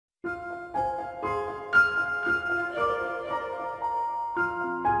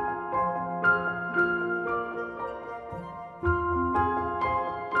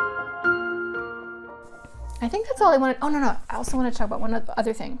think that's all I wanted. Oh, no. I also want to talk about one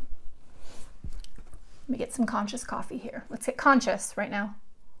other thing. Let me get some conscious coffee here. Let's get conscious right now.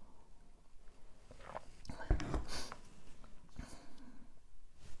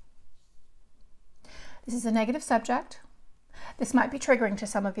 This is a negative subject. This might be triggering to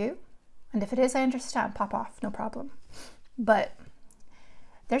some of you. And if it is, I understand. Pop off, no problem. But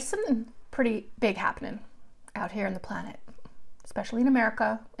there's something pretty big happening out here in the planet, especially in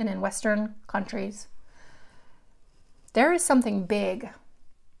America and in Western countries. There is something big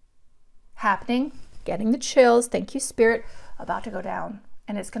happening, getting the chills, thank you, Spirit, about to go down.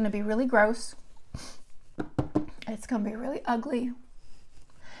 And it's going to be really gross. It's going to be really ugly.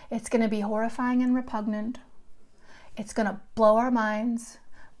 It's going to be horrifying and repugnant. It's going to blow our minds,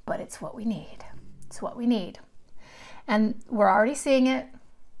 but it's what we need. It's what we need. And we're already seeing it.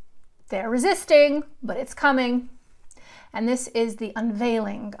 They're resisting, but it's coming. And this is the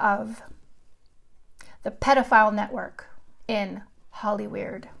unveiling of the pedophile network in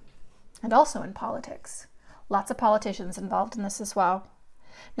Hollywood and also in politics. Lots of politicians involved in this as well.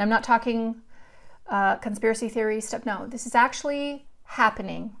 Now, I'm not talking conspiracy theory stuff. No, this is actually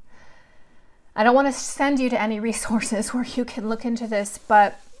happening. I don't want to send you to any resources where you can look into this,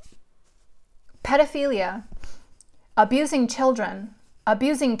 but pedophilia, abusing children,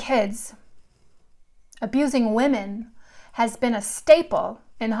 abusing kids, abusing women has been a staple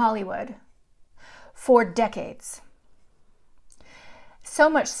in Hollywood for decades. So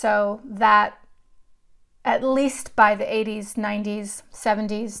much so that at least by the 80s, 90s,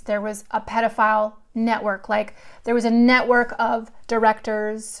 70s, there was a pedophile network. Like there was a network of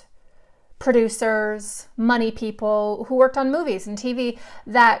directors, producers, money people who worked on movies and TV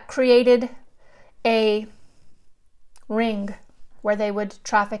that created a ring where they would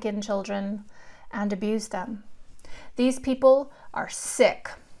traffic in children and abuse them. These people are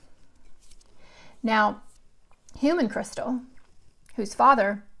sick. Now, Human Crystal, whose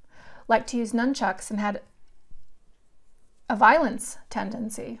father liked to use nunchucks and had a violence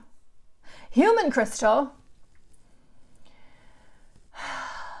tendency. Human Crystal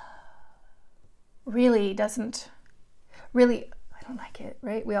really doesn't, I don't like it,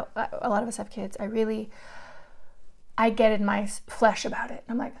 right? A lot of us have kids. I get in my flesh about it.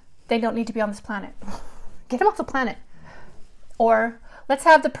 I'm like, they don't need to be on this planet. Get them off the planet. Or let's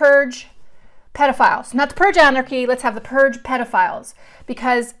have the purge pedophiles. Not the purge anarchy, let's have the purge pedophiles.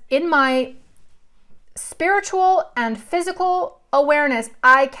 Because in my spiritual and physical awareness,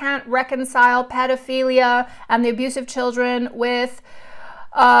 I can't reconcile pedophilia and the abuse of children with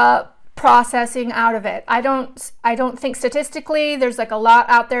processing out of it. I don't think statistically there's like a lot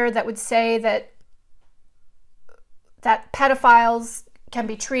out there that would say that pedophiles can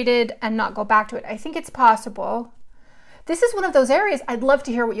be treated and not go back to it. I think it's possible. This is one of those areas, I'd love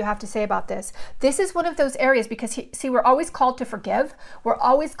to hear what you have to say about this. This is one of those areas because, see, we're always called to forgive. We're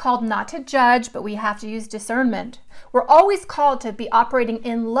always called not to judge, but we have to use discernment. We're always called to be operating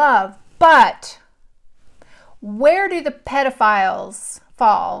in love, but where do the pedophiles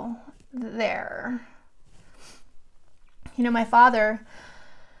fall there? You know, my father,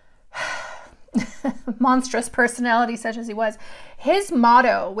 monstrous personality such as he was, his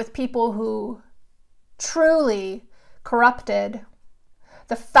motto with people who truly corrupted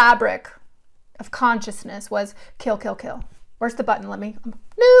the fabric of consciousness was kill, kill, kill. Where's the button?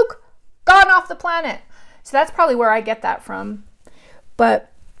 Nuke! Gone off the planet. So that's probably where I get that from.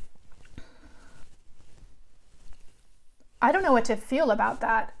 But I don't know what to feel about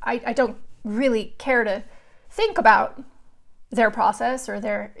that. I don't really care to think about their process or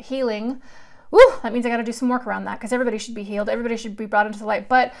their healing. Woo, that means I got to do some work around that because everybody should be healed. Everybody should be brought into the light.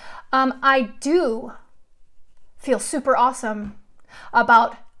 But I do feel super awesome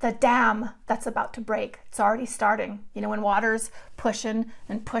about the dam that's about to break. It's already starting. You know, when water's pushing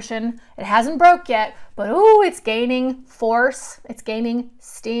and pushing, it hasn't broke yet, but ooh, it's gaining force. It's gaining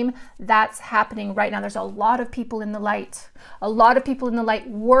steam. That's happening right now. There's a lot of people in the light,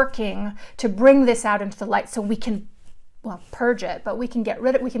 working to bring this out into the light so we can, well, purge it, but we can get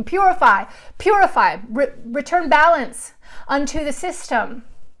rid of it. We can purify, return balance unto the system.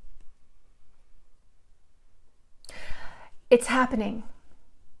 It's happening.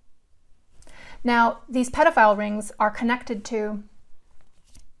 Now, these pedophile rings are connected to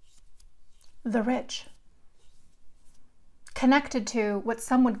the rich, connected to what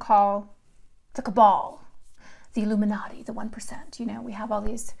some would call the cabal, the Illuminati, the 1%. You know, we have all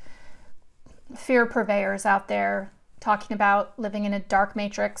these fear purveyors out there talking about living in a dark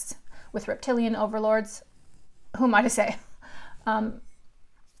matrix with reptilian overlords. Who am I to say?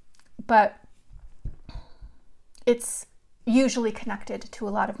 But it's usually connected to a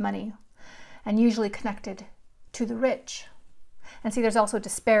lot of money and usually connected to the rich. And see, there's also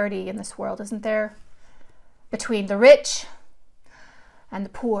disparity in this world, isn't there? Between the rich and the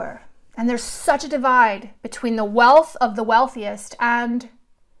poor. And there's such a divide between the wealth of the wealthiest and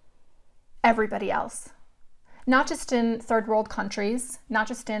everybody else. Not just in third world countries, not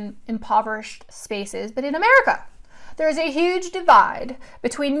just in impoverished spaces, but in America. There is a huge divide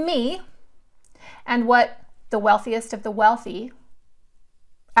between me and what the wealthiest of the wealthy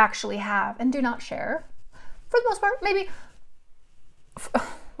actually have and do not share. For the most part, maybe,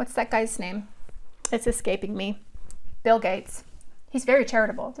 what's that guy's name? It's escaping me. Bill Gates. He's very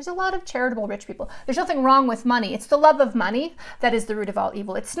charitable. There's a lot of charitable rich people. There's nothing wrong with money. It's the love of money that is the root of all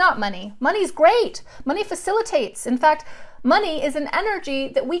evil. It's not money. Money's great. Money facilitates. In fact, money is an energy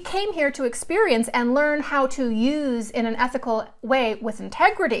that we came here to experience and learn how to use in an ethical way with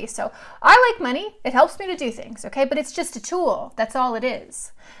integrity. So I like money. It helps me to do things, okay? But it's just a tool. That's all it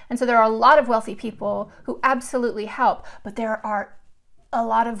is. And so there are a lot of wealthy people who absolutely help, but there are a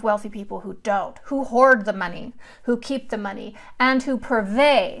lot of wealthy people who don't, who hoard the money, who keep the money, and who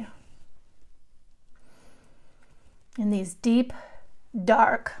purvey in these deep,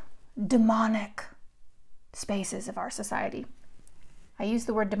 dark, demonic spaces of our society. I use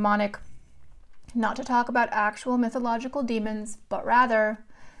the word demonic not to talk about actual mythological demons, but rather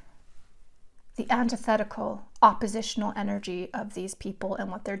the antithetical, oppositional energy of these people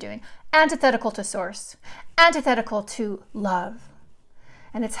and what they're doing. Antithetical to source, antithetical to love.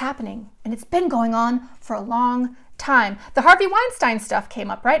 And it's happening, and it's been going on for a long time. The Harvey Weinstein stuff came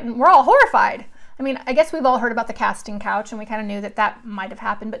up, right? And we're all horrified. I mean, I guess we've all heard about the casting couch, and we kind of knew that that might have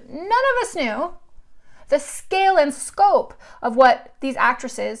happened, but none of us knew the scale and scope of what these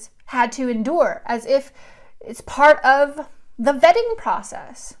actresses had to endure, as if it's part of the vetting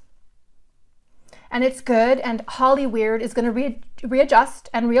process. And it's good, and Hollywood is going to readjust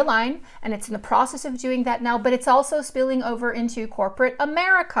and realign, and it's in the process of doing that now, but it's also spilling over into corporate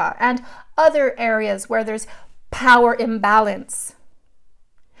America and other areas where there's power imbalance.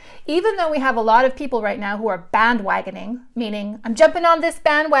 Even though we have a lot of people right now who are bandwagoning, meaning I'm jumping on this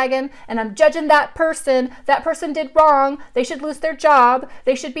bandwagon and I'm judging that person did wrong, they should lose their job,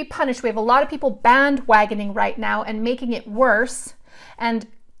 they should be punished. We have a lot of people bandwagoning right now and making it worse, and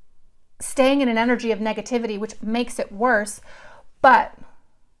staying in an energy of negativity, which makes it worse. But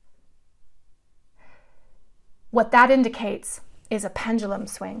what that indicates is a pendulum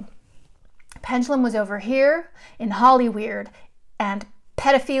swing. Pendulum was over here in Hollywood, and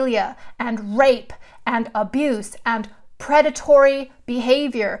pedophilia and rape and abuse and predatory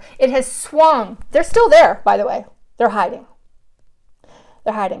behavior. It has swung. They're still there, by the way. They're hiding.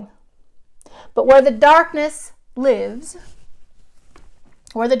 They're hiding. But where the darkness lives,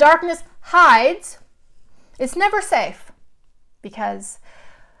 where the darkness hides, it's never safe, because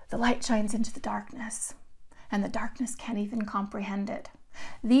the light shines into the darkness and the darkness can't even comprehend it.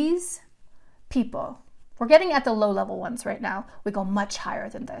 These people, we're getting at the low level ones right now. We go much higher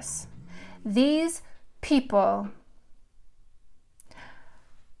than this. These people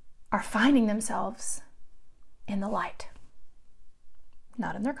are finding themselves in the light,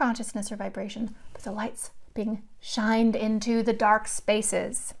 not in their consciousness or vibration, but the light's being shined into the dark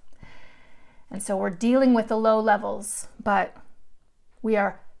spaces. And so we're dealing with the low levels, but we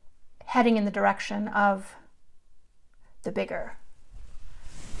are heading in the direction of the bigger,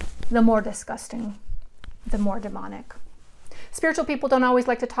 the more disgusting, the more demonic. Spiritual people don't always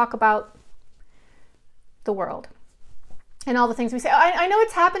like to talk about the world and all the things we say. I know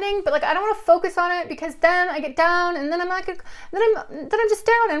it's happening, but like I don't want to focus on it, because then I get down, and then I'm just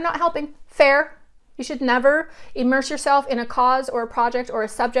down and I'm not helping. Fair. You should never immerse yourself in a cause or a project or a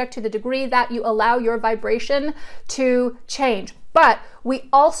subject to the degree that you allow your vibration to change. But we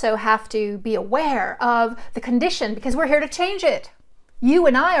also have to be aware of the condition, because we're here to change it. You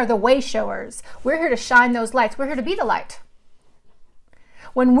and I are the way showers. We're here to shine those lights. We're here to be the light.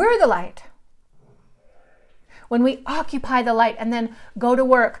 When we're the light, when we occupy the light and then go to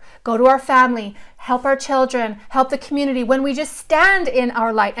work, go to our family, help our children, help the community, when we just stand in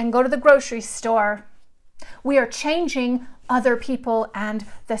our light and go to the grocery store, we are changing other people and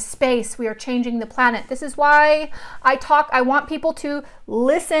the space. We are changing the planet. This is why I want people to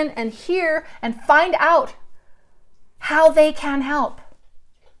listen and hear and find out how they can help.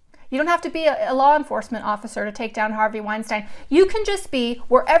 You don't have to be a law enforcement officer to take down Harvey Weinstein. You can just be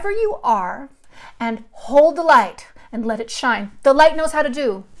wherever you are and hold the light and let it shine. The light knows how to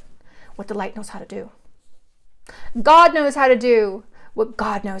do what the light knows how to do. God knows how to do what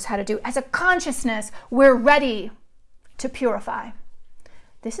God knows how to do. As a consciousness, we're ready to purify.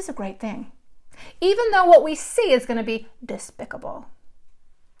 This is a great thing. Even though what we see is going to be despicable.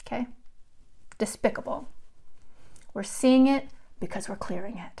 Okay? Despicable. We're seeing it because we're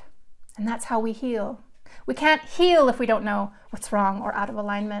clearing it. And that's how we heal. We can't heal if we don't know what's wrong or out of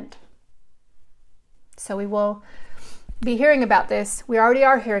alignment. So we will be hearing about this. We already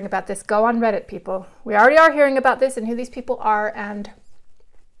are hearing about this. Go on Reddit, people. We already are hearing about this and who these people are, and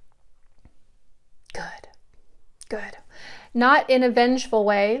good. Not in a vengeful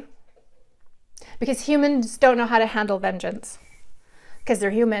way, because humans don't know how to handle vengeance, because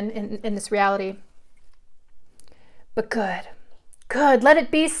they're human in this reality. But good. Let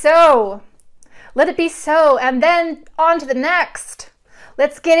it be so. Let it be so. And then on to the next.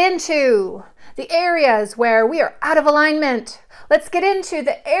 Let's get into the areas where we are out of alignment. Let's get into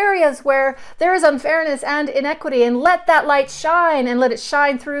the areas where there is unfairness and inequity, and let that light shine, and let it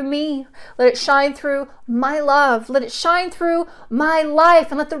shine through me. Let it shine through my love. Let it shine through my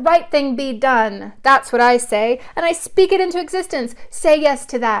life, and let the right thing be done. That's what I say, and I speak it into existence. Say yes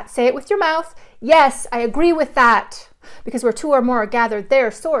to that. Say it with your mouth. Yes, I agree with that, because where two or more are gathered,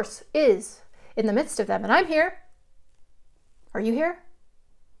 their source is in the midst of them, and I'm here. Are you here?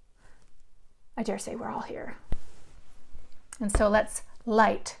 I dare say we're all here. And so let's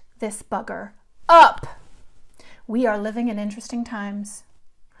light this bugger up. We are living in interesting times.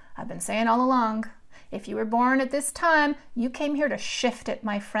 I've been saying all along, if you were born at this time, you came here to shift it,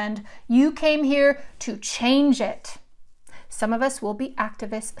 my friend. You came here to change it. Some of us will be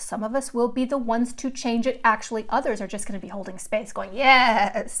activists. Some of us will be the ones to change it. Actually, others are just going to be holding space, going,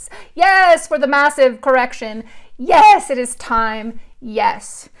 yes, yes, for the massive correction. Yes, it is time.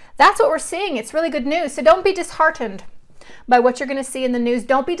 Yes. That's what we're seeing. It's really good news. So don't be disheartened by what you're going to see in the news.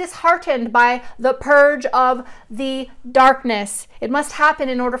 Don't be disheartened by the purge of the darkness. It must happen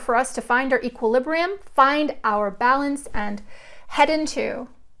in order for us to find our equilibrium, find our balance, and head into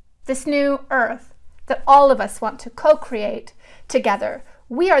this new earth that all of us want to co-create together.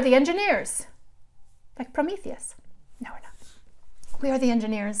 We are the engineers, like Prometheus. No, we're not. We are the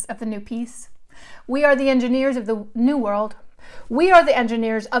engineers of the new peace. We are the engineers of the new world. We are the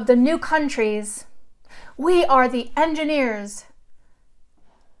engineers of the new countries. We are the engineers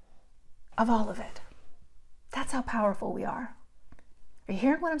of all of it. That's how powerful we are. Are you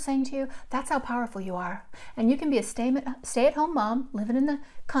hearing what I'm saying to you? That's how powerful you are. And you can be a stay-at-home mom living in the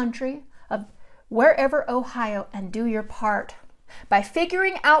country of wherever, Ohio, and do your part by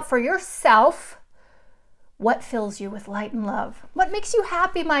figuring out for yourself what fills you with light and love. What makes you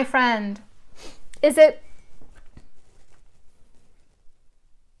happy, my friend? Is it,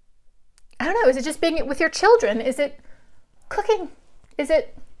 I don't know, is it just being with your children? Is it cooking? Is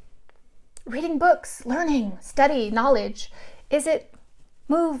it reading books, learning, study, knowledge? Is it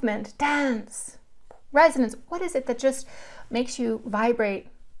movement, dance, resonance? What is it that just makes you vibrate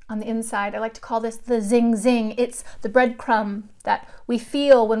on the inside? I like to call this the zing zing. It's the breadcrumb that we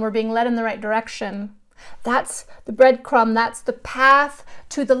feel when we're being led in the right direction. That's the breadcrumb. That's the path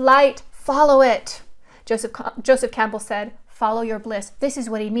to the light. Follow it. Joseph Campbell said, follow your bliss. This is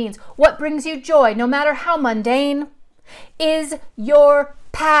what he means. What brings you joy, no matter how mundane, is your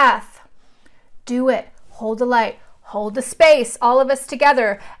path. Do it. Hold the light. Hold the space, all of us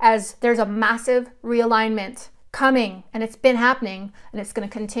together, as there's a massive realignment coming, and it's been happening, and it's going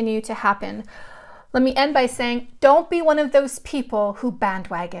to continue to happen. Let me end by saying, don't be one of those people who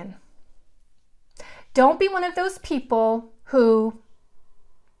bandwagon. Don't be one of those people who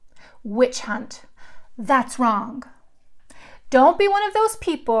witch hunt. That's wrong. Don't be one of those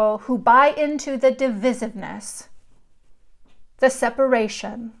people who buy into the divisiveness, the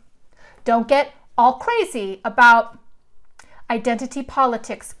separation. Don't get all crazy about identity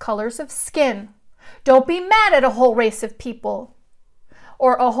politics, colors of skin. Don't be mad at a whole race of people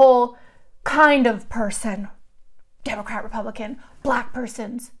or a whole kind of person. Democrat, Republican, black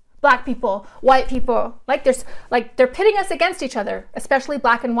persons, black people, white people. They're pitting us against each other, especially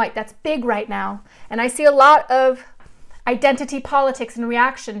black and white. That's big right now. And I see a lot of identity politics in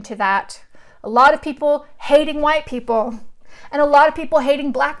reaction to that. A lot of people hating white people and a lot of people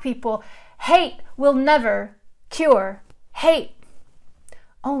hating black people. Hate will never cure hate.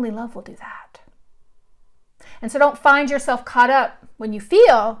 Only love will do that. And so don't find yourself caught up when you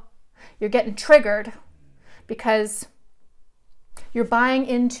feel you're getting triggered because you're buying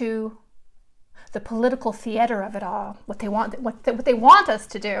into the political theater of it all, what they want us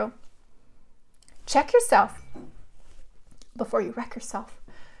to do. Check yourself before you wreck yourself.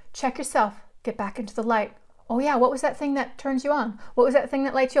 Check yourself. Get back into the light. Oh yeah, what was that thing that turns you on? What was that thing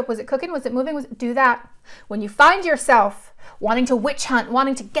that lights you up? Was it cooking? Was it moving? Do that. When you find yourself wanting to witch hunt,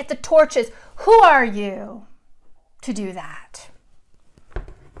 wanting to get the torches, who are you to do that?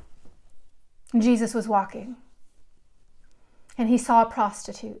 Jesus was walking and he saw a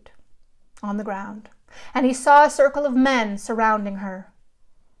prostitute on the ground And he saw a circle of men surrounding her,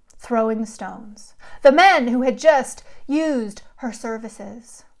 throwing stones. The men who had just used her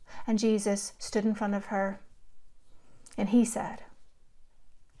services. And Jesus stood in front of her, and he said,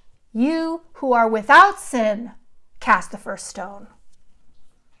 "You who are without sin, cast the first stone."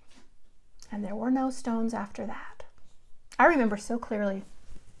 And there were no stones after that. I remember so clearly.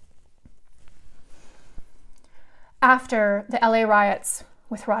 After the LA riots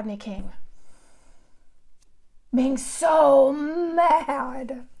with Rodney King, being so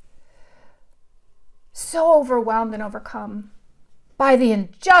mad, so overwhelmed and overcome by the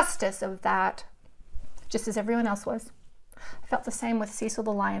injustice of that, just as everyone else was. I felt the same with Cecil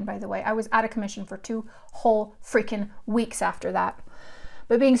the Lion, by the way. I was out of commission for 2 whole freaking weeks after that.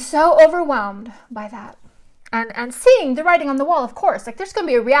 But being so overwhelmed by that, and seeing the writing on the wall, of course, like there's going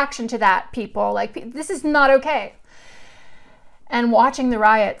to be a reaction to that, people. Like, this is not okay. And watching the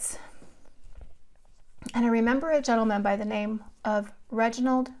riots. And I remember a gentleman by the name of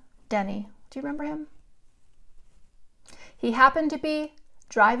Reginald Denny. Do you remember him? He happened to be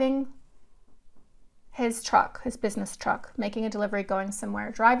driving his truck, his business truck, making a delivery going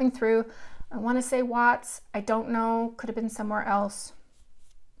somewhere, driving through, I want to say Watts, I don't know, could have been somewhere else.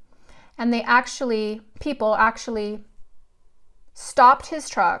 And people actually stopped his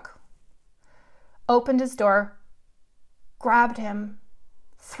truck, opened his door, grabbed him,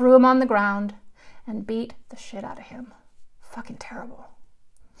 threw him on the ground, and beat the shit out of him. Fucking terrible.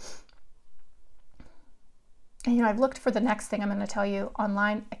 And I've looked for the next thing I'm going to tell you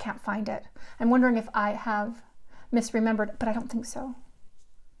online. I can't find it. I'm wondering if I have misremembered, but I don't think so.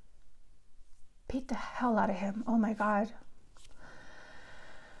 Beat the hell out of him. Oh my God.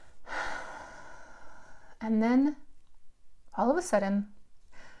 And then, all of a sudden,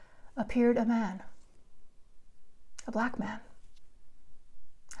 appeared a man. A black man.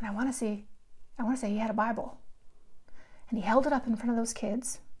 And I want to say he had a Bible. And he held it up in front of those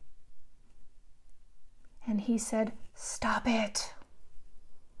kids. And he said, "Stop it.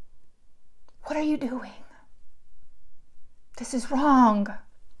 What are you doing? This is wrong."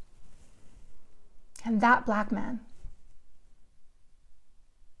 And that black man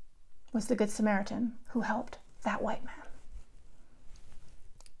was the Good Samaritan who helped that white man.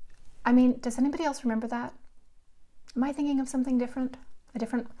 I mean, does anybody else remember that? Am I thinking of something different? A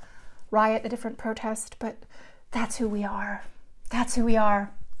different riot, a different protest? But that's who we are. That's who we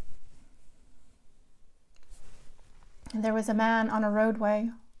are. And there was a man on a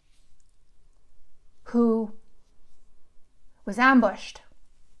roadway who was ambushed,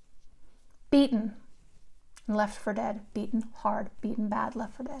 beaten, and left for dead. Beaten hard, beaten bad,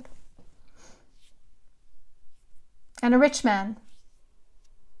 left for dead. And a rich man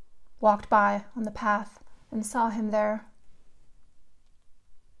walked by on the path and saw him there.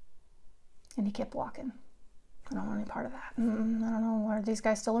 And he kept walking. I don't want any part of that. I don't know, are these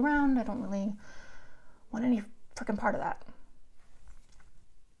guys still around? I don't really want any freaking part of that.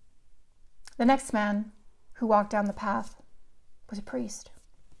 The next man who walked down the path was a priest.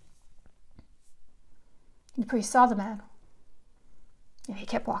 And the priest saw the man, and he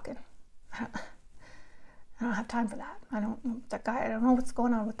kept walking. I don't have time for that. I don't know what's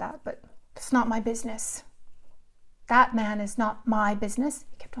going on with that, but it's not my business. That man is not my business.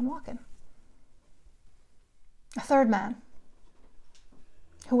 He kept on walking. A third man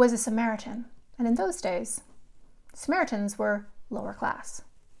who was a Samaritan. And in those days, Samaritans were lower class.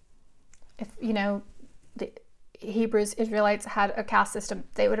 If, the Hebrews, Israelites had a caste system,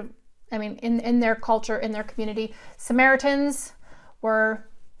 they would have, in their culture, in their community, Samaritans were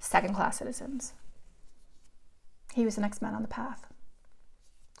second-class citizens. He was the next man on the path.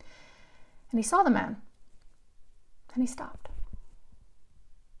 And he saw the man. And he stopped.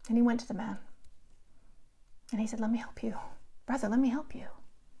 And he went to the man. And he said, "Let me help you. Brother, let me help you."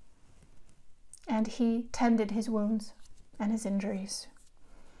 And he tended his wounds and his injuries.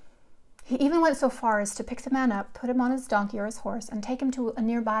 He even went so far as to pick the man up, put him on his donkey or his horse, and take him to a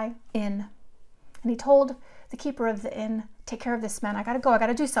nearby inn. And he told the keeper of the inn, "Take care of this man. I gotta go. I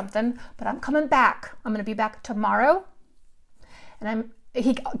gotta do something, but I'm coming back. I'm gonna be back tomorrow." And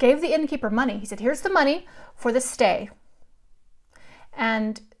he gave the innkeeper money. He said, "Here's the money for the stay.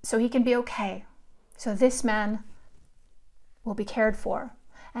 And so he can be okay. So this man will be cared for.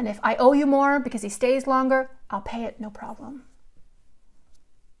 And if I owe you more because he stays longer, I'll pay it, no problem."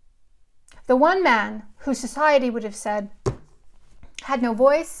 The one man who society would have said had no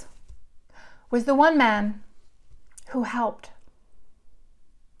voice was the one man who helped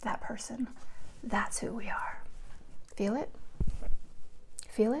that person. That's who we are. Feel it?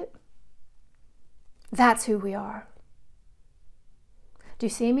 Feel it? That's who we are. Do you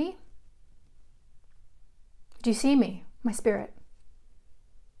see me? Do you see me, my spirit?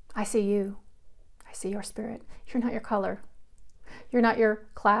 I see you. I see your spirit. You're not your color. You're not your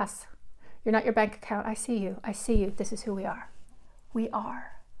class. You're not your bank account. I see you. I see you. This is who we are. We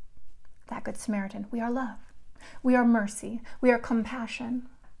are that Good Samaritan. We are love. We are mercy. We are compassion.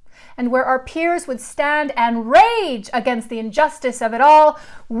 And where our peers would stand and rage against the injustice of it all,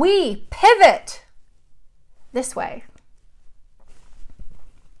 we pivot this way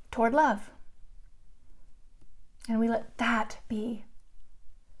toward love. And we let that be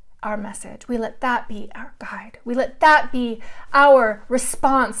our message. We let that be our guide. We let that be our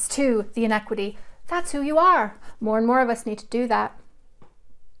response to the inequity. That's who you are. More and more of us need to do that.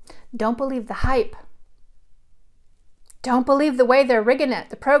 Don't believe the hype. Don't believe the way they're rigging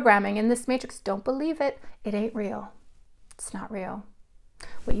it, the programming in this matrix. Don't believe it. It ain't real. It's not real.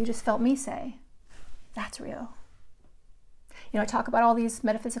 What you just felt me say, that's real. You know, I talk about all these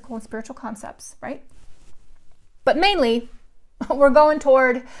metaphysical and spiritual concepts, right? But mainly, we're going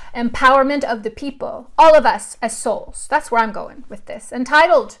toward empowerment of the people, all of us as souls. That's where I'm going with this.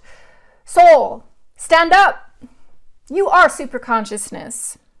 Entitled soul, stand up. You are super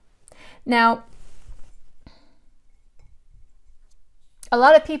consciousness. Now, a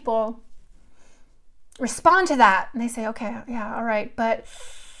lot of people respond to that and they say, okay, yeah, all right, but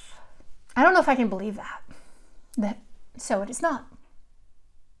I don't know if I can believe that. So it is not.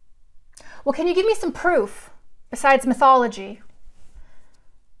 Well, can you give me some proof besides mythology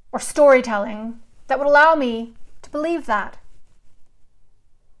or storytelling that would allow me to believe that?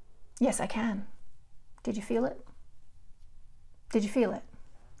 Yes, I can. Did you feel it? Did you feel it?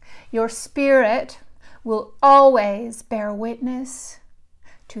 Your spirit will always bear witness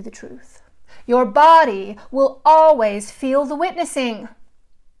to the truth. Your body will always feel the witnessing.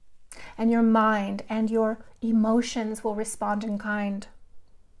 And your mind and your emotions will respond in kind.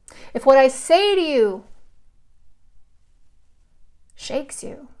 If what I say to you shakes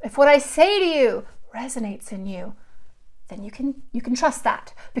you, if what I say to you resonates in you, then you can trust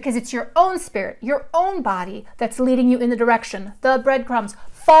that, because it's your own spirit, your own body that's leading you in the direction, the breadcrumbs.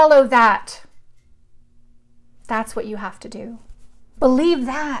 Follow that. That's what you have to do. Believe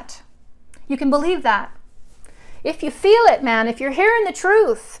that. You can believe that. If you feel it, man, if you're hearing the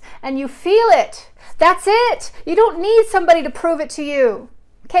truth and you feel it, that's it. You don't need somebody to prove it to you.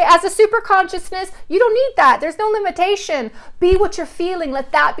 Okay, as a super consciousness, you don't need that. There's no limitation. Be what you're feeling.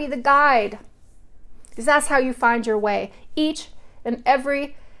 Let that be the guide. Because that's how you find your way each and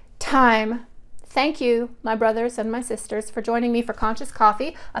every time. Thank you, my brothers and my sisters, for joining me for Conscious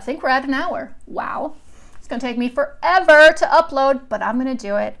Coffee. I think we're at an hour. Wow. It's going to take me forever to upload, but I'm going to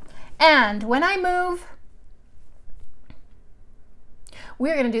do it. And when I move,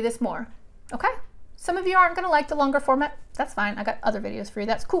 we're going to do this more. Okay? Some of you aren't going to like the longer format. That's fine. I got other videos for you.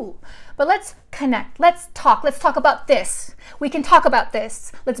 That's cool. But let's connect. Let's talk. Let's talk about this. We can talk about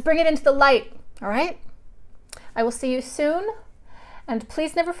this. Let's bring it into the light. All right? I will see you soon. And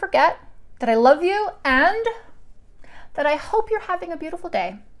please never forget that I love you and that I hope you're having a beautiful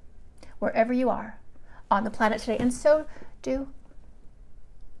day wherever you are on the planet today. And so do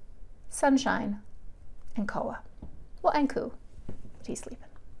Sunshine and Koa. Well, and Ku, but he's sleeping.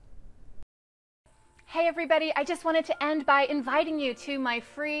 Hey everybody, I just wanted to end by inviting you to my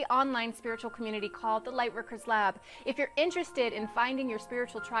free online spiritual community called the Lightworkers Lab. If you're interested in finding your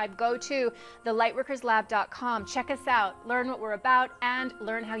spiritual tribe, go to thelightworkerslab.com. Check us out, learn what we're about, and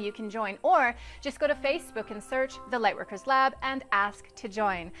learn how you can join. Or just go to Facebook and search the Lightworkers Lab and ask to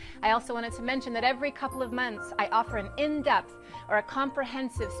join. I also wanted to mention that every couple of months I offer an in-depth or a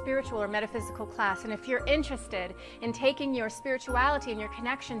comprehensive spiritual or metaphysical class. And if you're interested in taking your spirituality and your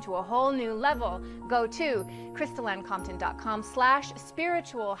connection to a whole new level, go to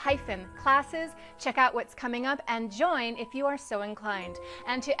crystallancompton.com/spiritual-classes. Check out what's coming up and join if you are so inclined.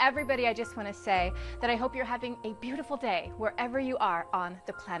 And to everybody, I just want to say that I hope you're having a beautiful day wherever you are on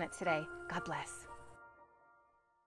the planet today. God bless.